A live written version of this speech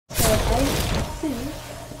I see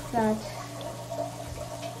that.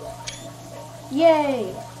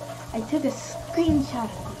 Yay! I took a screenshot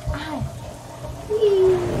of the eye.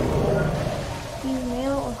 Whee!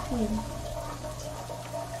 Male or female?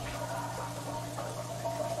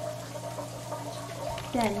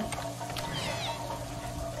 Then.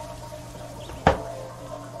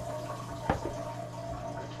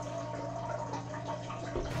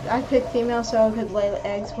 I picked female so I could lay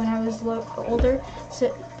eggs when I was older,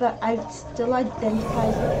 so, but I still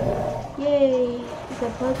identified it. Yay! The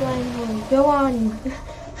bloodline will go on.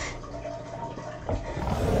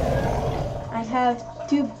 I have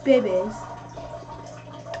 2 babies.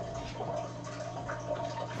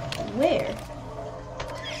 Where?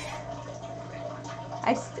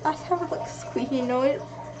 I have like squeaky noise.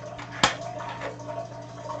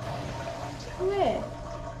 Where?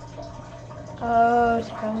 Oh,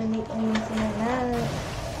 she probably needs me that.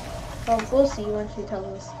 Oh, we'll see once she tells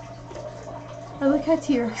us. I look at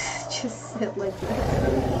Trex just sit like this.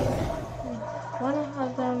 One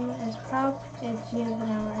of them is proud, is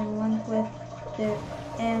juvenile, and one with their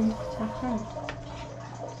and to hunt.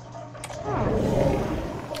 Oh.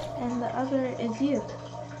 And the other is you.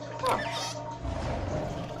 Oh.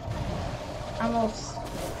 I'm a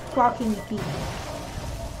squawking bee.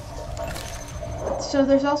 So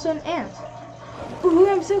there's also an ant. Ooh,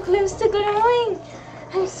 I'm so close to glowing!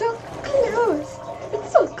 I'm so close!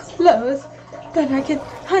 It's so close that I can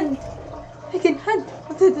hunt. I can hunt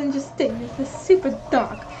other than just stay in this super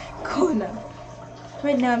dark corner.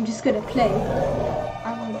 Right now I'm just gonna play.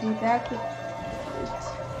 I'm gonna be back to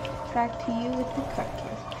you with the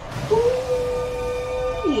carcass.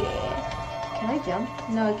 Ooh, yeah. Can I jump?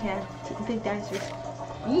 No, I can't. Big dinosaurs.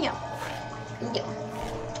 Yeah. Yeah.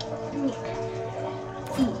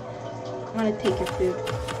 I'm gonna take your food.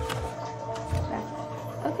 Back.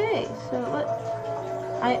 Okay, so what?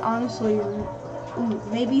 I honestly,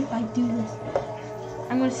 maybe if I do this,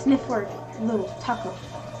 I'm gonna sniff for a little taco,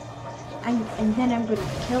 and then I'm gonna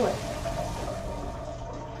kill it.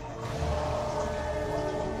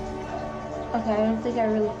 Okay, I don't think I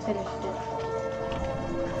really finished it.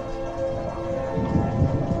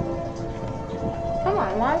 Come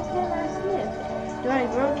on, why can't I sniff? Do I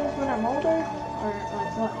grow this when I'm older, or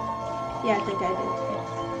like what? Yeah, I think I did.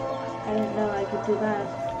 I didn't know I could do that.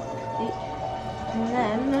 And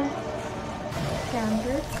then,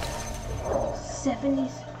 counter,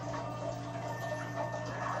 70s.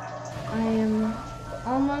 I am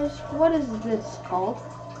almost, what is this called?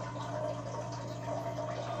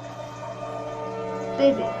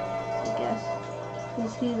 Baby, I guess. You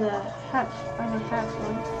see the hatch, I'm a hatch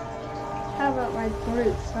one. How about my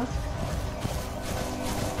roots, huh?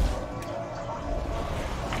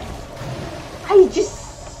 He just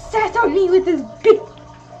sat on me with his big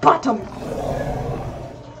bottom.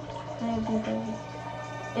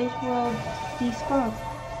 It will despawn.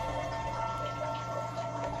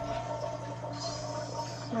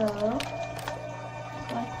 So,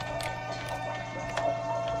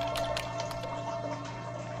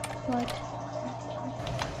 what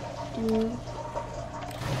do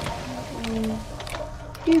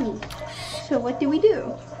we do? So what do we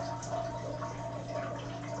do?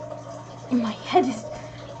 My head is...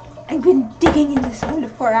 I've been digging in this hole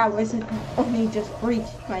for hours and only just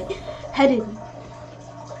reached my head in.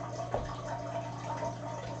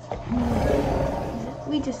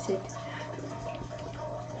 We just sit.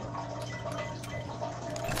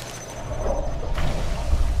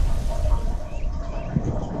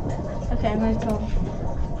 Okay, I'm gonna tell him.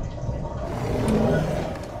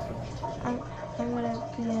 I'm gonna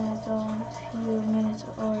be in a doll in a few minutes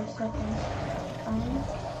or seconds.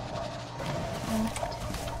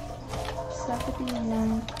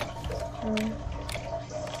 79%.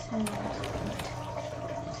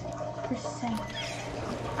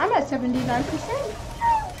 I'm at 79%.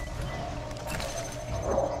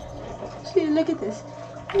 See, look at this.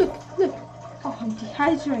 Look. Oh, I'm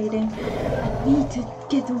dehydrating. I need to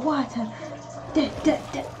get the water.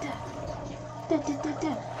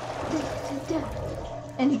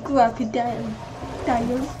 Any crocodiles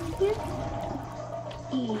in here?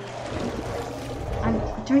 Yeah. I'm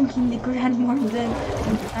drinking the grand more than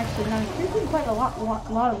actually not. I'm drinking quite a lot of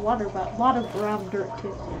water, but a lot of brown dirt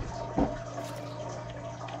too.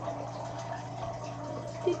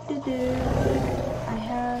 I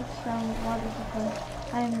have some water supply.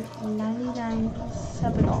 I'm 99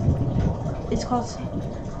 Sebadol. It's called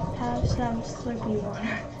have some slurpy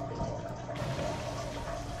water.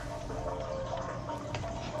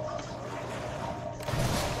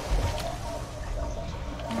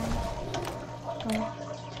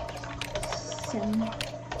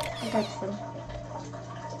 I got some.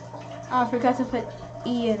 Oh, I forgot to put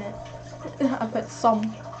E in it. I put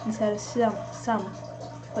some instead of some.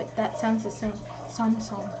 Wait, that sounds the same. Some.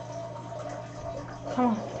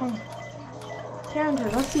 Come on.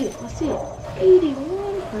 300, let's see it.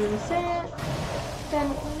 81%.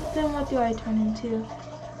 Then what do I turn into?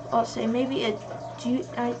 I'll say maybe I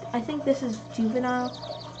think this is juvenile,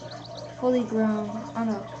 fully grown. Oh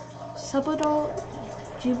no, subadult,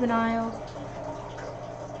 juvenile,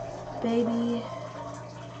 baby.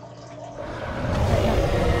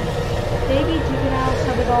 Baby, juvenile,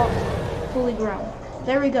 subadult, fully grown.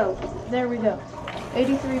 There we go.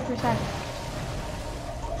 83%.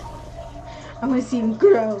 I want to see him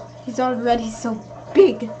grow. He's already so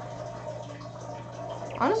big.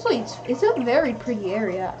 Honestly, it's a very pretty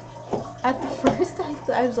area. At the first,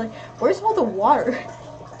 I was like, where's all the water?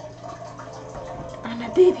 I'm a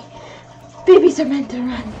baby. Babies are meant to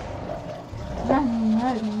run. Run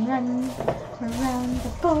around the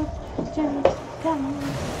boat. Jump down the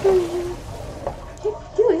stream. If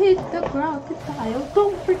you hit the crocodile,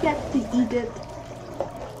 don't forget to eat it.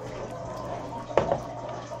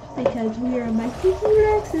 Because we are mighty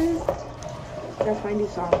Trexes. That's my new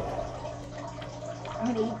song. I'm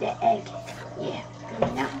gonna eat the egg. Yeah.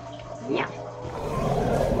 No.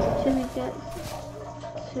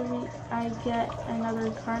 Should I get another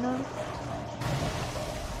Carno?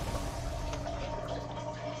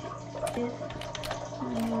 If you...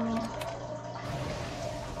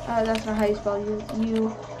 that's not how you spell you.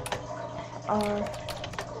 You are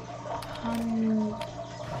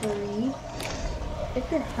hungry.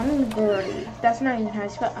 If you're hungry, that's not even how you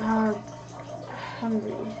spell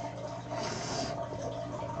hungry.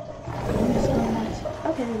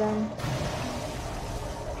 Okay then.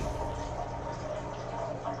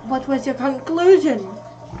 What was your conclusion?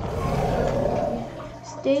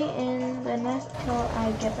 Stay in the nest till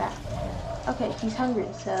I get back. Okay, he's hungry,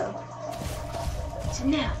 so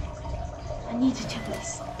now I need to check my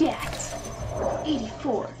stats.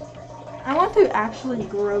 84. I want to actually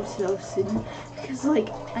grow so soon because like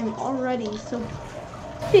I'm already so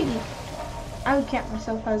big. I would count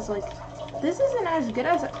myself as like, this isn't as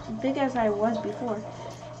big as I was before.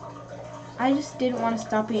 I just didn't want to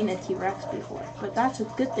stop being a T-Rex before, but that's a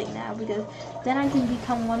good thing now because then I can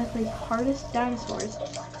become one of the hardest dinosaurs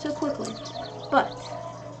so quickly. But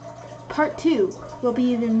part 2 will be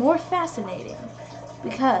even more fascinating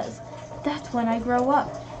because that's when I grow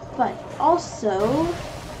up. But also,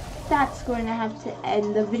 that's going to have to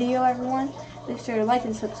end the video, everyone. Make sure to like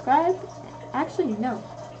and subscribe. Actually, no.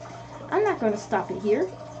 I'm not going to stop it here.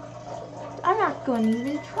 I'm not going to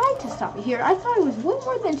even try to stop it here. I thought it was way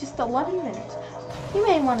more than just 11 minutes. You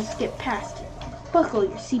may want to skip past it. Buckle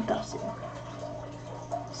your seatbelts in.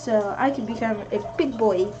 So I can become a big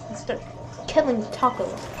boy and start killing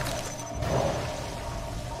tacos.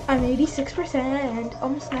 I'm 86%,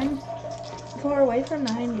 almost 94 away from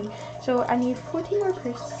 90. So I need 14 more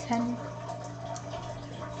percent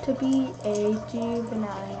to be a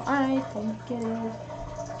juvenile. I think it is.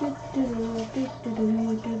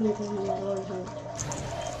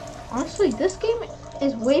 Honestly, this game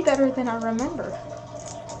is way better than I remember.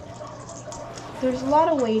 There's a lot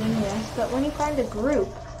of waiting, yes, but when you find a group,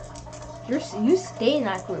 you stay in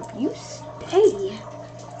that group. You stay.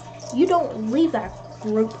 You don't leave that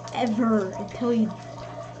group ever until you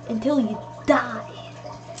die.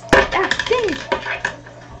 Ah, dang!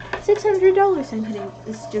 $600. I'm kidding.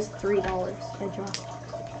 It's just $3 I dropped.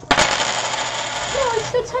 No,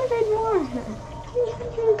 it's 600 more.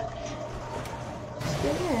 300.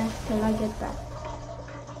 Stay there till I get back.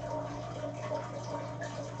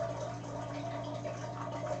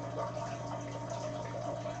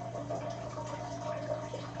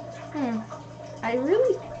 I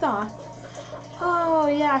really thought. Oh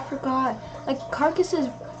yeah, I forgot. Like carcasses.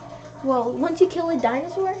 Well, once you kill a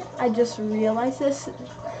dinosaur, I just realized this.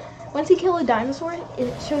 Once you kill a dinosaur,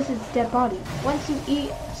 it shows its dead body. Once you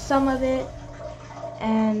eat some of it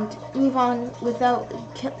and move on without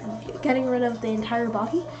getting rid of the entire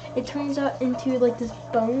body, it turns out into like this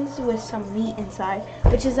bones with some meat inside,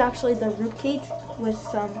 which is actually the ribcage with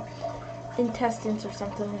some intestines or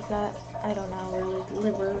something like that. I don't know, really,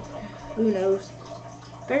 liver, who knows.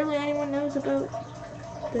 Barely anyone knows about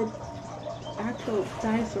the actual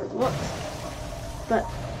dinosaur looks, but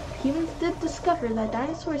humans did discover that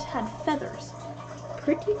dinosaurs had feathers.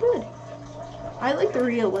 Pretty good. I like the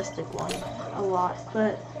realistic one a lot,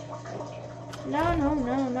 but no,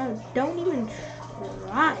 don't even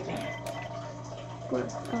try, man. Oh,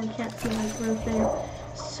 I can't see my growth there.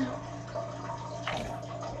 So,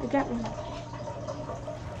 I got one.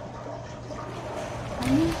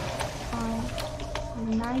 I'm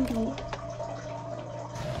on 90.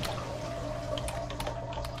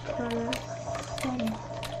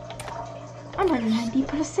 I'm at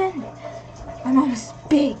 90%. I'm almost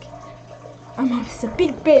big. I'm almost a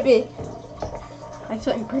big baby.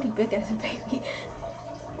 Actually, I'm pretty big as a baby.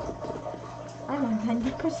 I'm on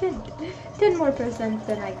 90%. 10 more percent,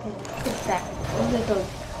 then I can hit that little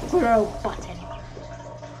grow button.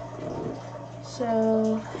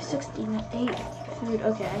 So, 68 food.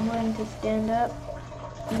 Okay, I'm going to stand up,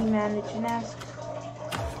 manage and ask.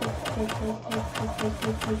 Take.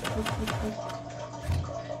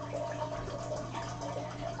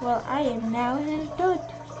 Well, I am now an adult.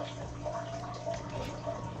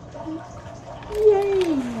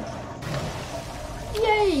 Yay!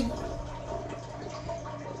 Yay!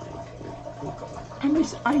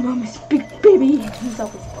 I'm almost big baby. He's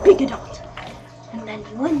always big adult. And then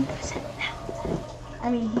 1% now. I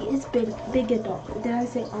mean, he is big adult. Did I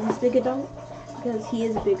say almost big adult? Because he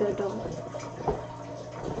is a big adult.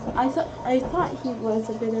 I thought he was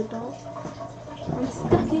a big adult. I'm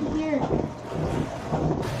stuck in here.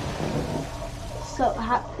 So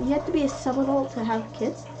you have to be a sub-adult to have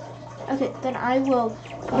kids. Okay, then I will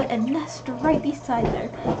put a nest right beside there.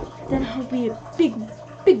 Then I'll be a big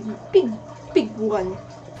one.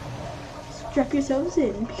 Strap yourselves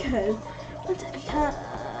in, because once I become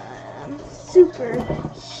super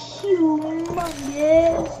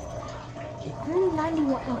humongous.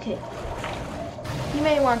 91. Okay. You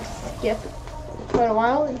may want to skip for a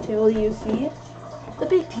while until you see the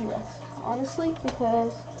big T-Rex. Honestly,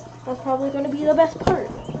 because that's probably going to be the best part.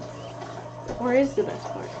 Or is the best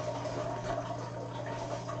part.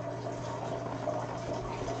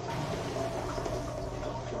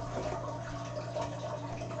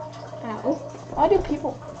 Ow. Why do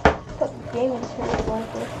people put gaming chairs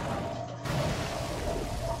like this?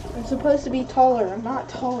 I'm supposed to be taller. I'm not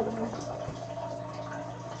taller.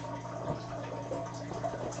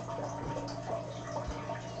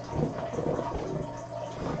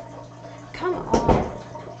 Come on.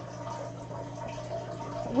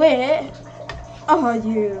 Where are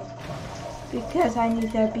you? Because I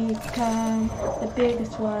need to become the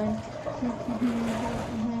biggest one.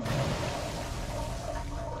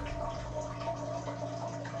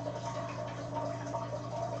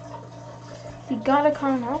 He got a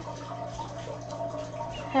caramel.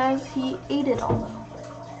 Has he ate it all though?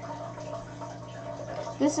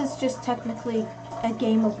 This is just technically a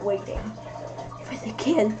game of waiting for the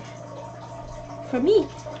kid. For me,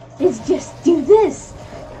 it's just do this.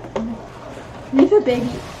 Leave a baby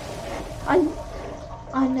on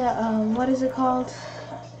what is it called?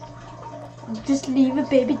 Just leave a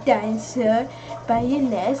baby dinosaur by your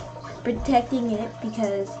nest, protecting it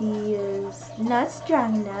because he is not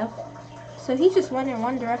strong enough. So he just went in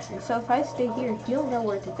one direction. So if I stay here, he'll know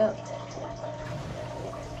where to go.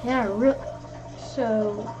 Yeah,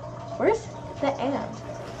 so where's the aunt?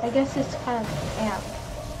 I guess it's kind of aunt.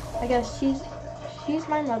 I guess she's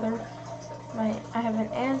my mother. I have an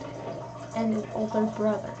aunt and an older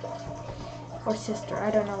brother or sister. I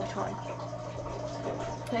don't know which one.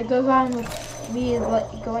 It goes on with me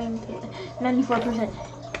going to 94%.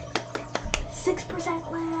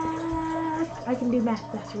 6% left. I can do math.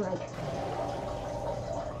 That's right.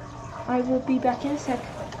 I will be back in a sec.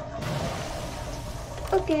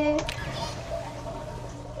 Okay.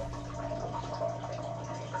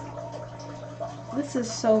 This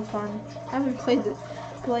is so fun. I haven't played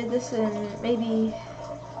this in maybe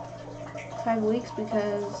 5 weeks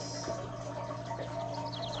because,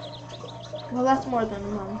 well, that's more than a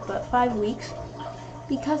month, but 5 weeks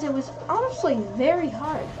because it was honestly very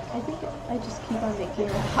hard. I think I just keep on making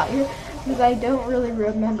it higher because I don't really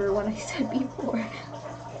remember what I said before.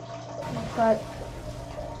 But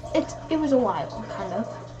it was a while, kind of.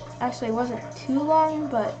 Actually, it wasn't too long,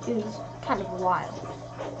 but it was kind of a while.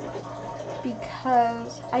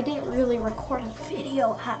 Because I didn't really record a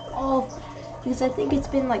video at all. Because I think it's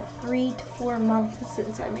been like 3 to 4 months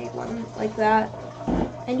since I made one like that.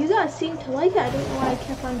 And you guys seem to like it. I don't know why I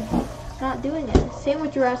kept on not doing it. Same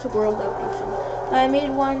with Jurassic World Evolution. I made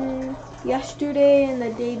one yesterday and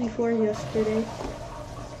the day before yesterday.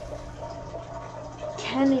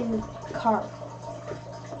 Cannon car.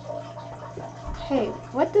 Hey,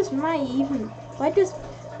 what does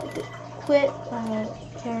quit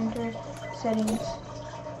character settings?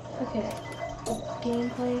 Okay,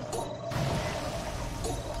 gameplay.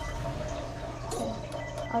 Okay,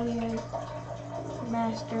 audio,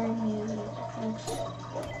 mastering music.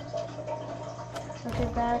 Okay,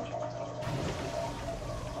 back.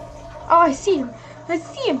 Oh, I see him. I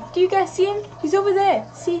see him. Do you guys see him? He's over there.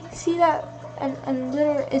 See that? And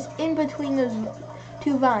literally is in between those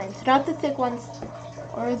 2 vines, not the thick ones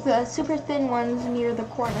or the super thin ones near the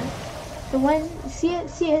corner. The one, see it?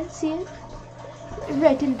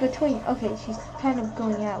 Right in between. Okay, she's kind of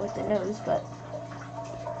going out with the nose, but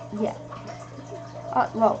yeah.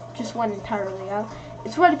 Well, just one entirely out.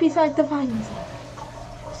 It's right beside the vines.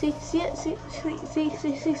 See it? See.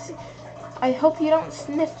 I hope you don't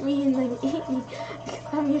sniff me and then eat me, because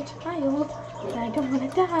I'm your child, and I don't want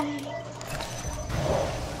to die.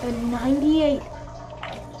 A 98.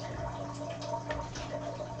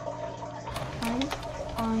 I'm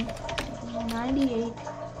on 98%.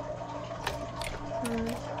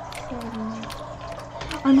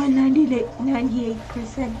 I'm on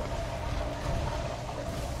 98%.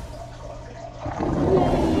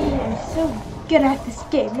 Yay, I'm so good at this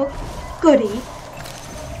game. Look, goody.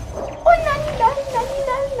 Oh, 99.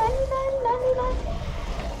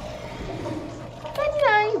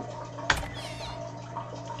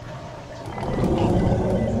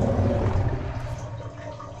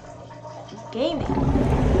 Gaming.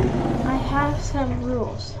 I have some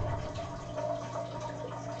rules.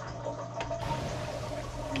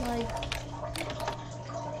 Like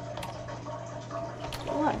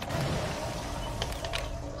what?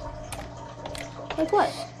 Like what?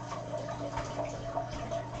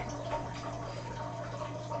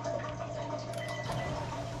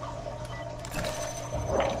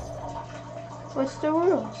 What's the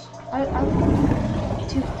rules? I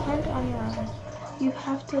to hunt on your own. You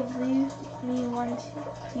have to leave me once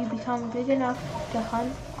you become big enough to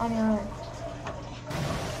hunt on your own.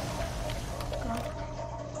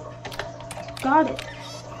 Got it.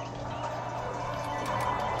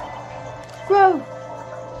 Grow.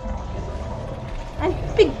 I'm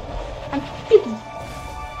big. I'm biggie.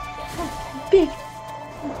 I'm big.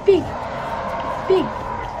 I'm big. Big.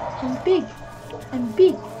 I'm big. I'm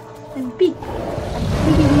big. I'm big. I'm big.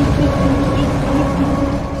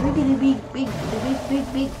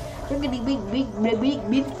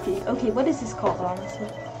 Okay, what is this called, honestly?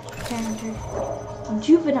 Character.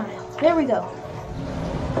 Juvenile. There we go.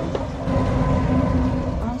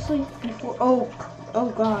 Honestly, before... Oh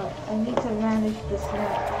god. I need to manage this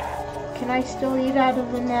now. Can I still eat out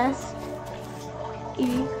of the nest?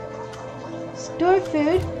 Eat. Store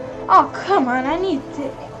food? Oh, come on. I need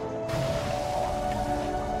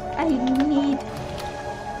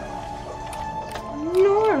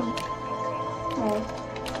normal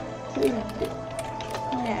food.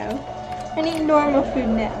 No. I need normal food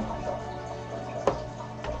now.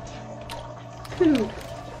 Food.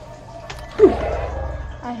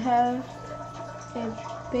 I have a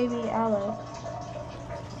baby aloe.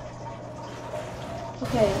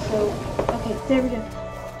 Okay, there we go.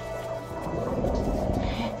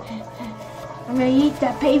 I'm gonna eat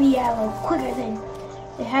that baby aloe quicker than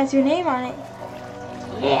it has your name on it.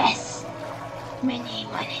 Yes! My name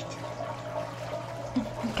on it.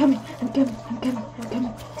 I'm coming. I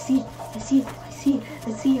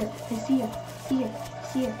see her.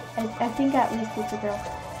 I think at least it's a girl.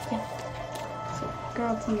 Yeah. So,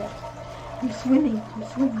 girl Tia. I'm swimming. I can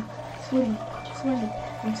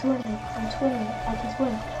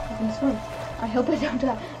swim. I hope I don't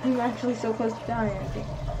die. I'm actually so close to dying, I think.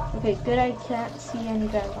 Okay, good, I can't see any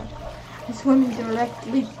bad ones. I'm swimming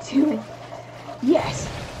directly to it. Yes.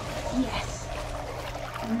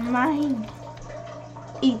 Mine.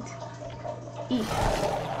 Eat.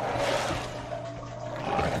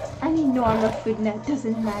 I need normal food now, it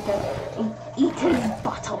doesn't matter. Eat in a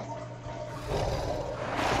bottle.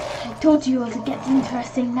 I told you it gets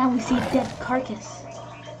interesting, now we see a dead carcass.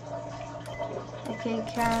 Okay,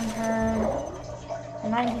 count her.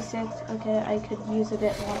 96, okay, I could use a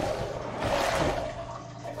bit more.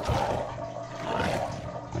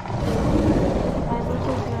 My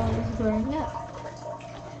little girl is growing up.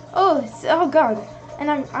 Oh god, and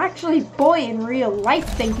I'm actually boy in real life,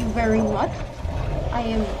 thank you very much. I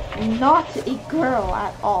am not a girl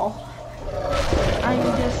at all. I'm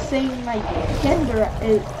just saying my gender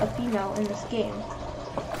is a female in this game.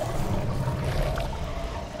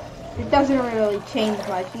 It doesn't really change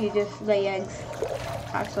much, you just lay eggs.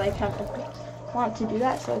 Actually, I kind of want to do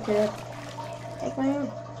that so I can make my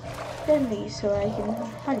own family so I can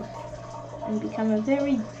hunt and become a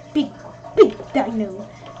very big dino.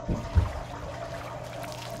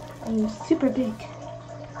 I'm super big.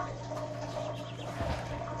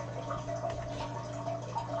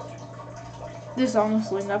 There's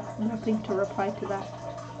honestly nothing to reply to that.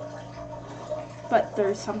 But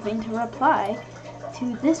there's something to reply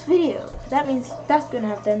to this video. That means that's gonna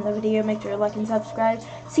have been the video. Make sure to like and subscribe.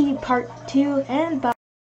 See you part 2 and bye.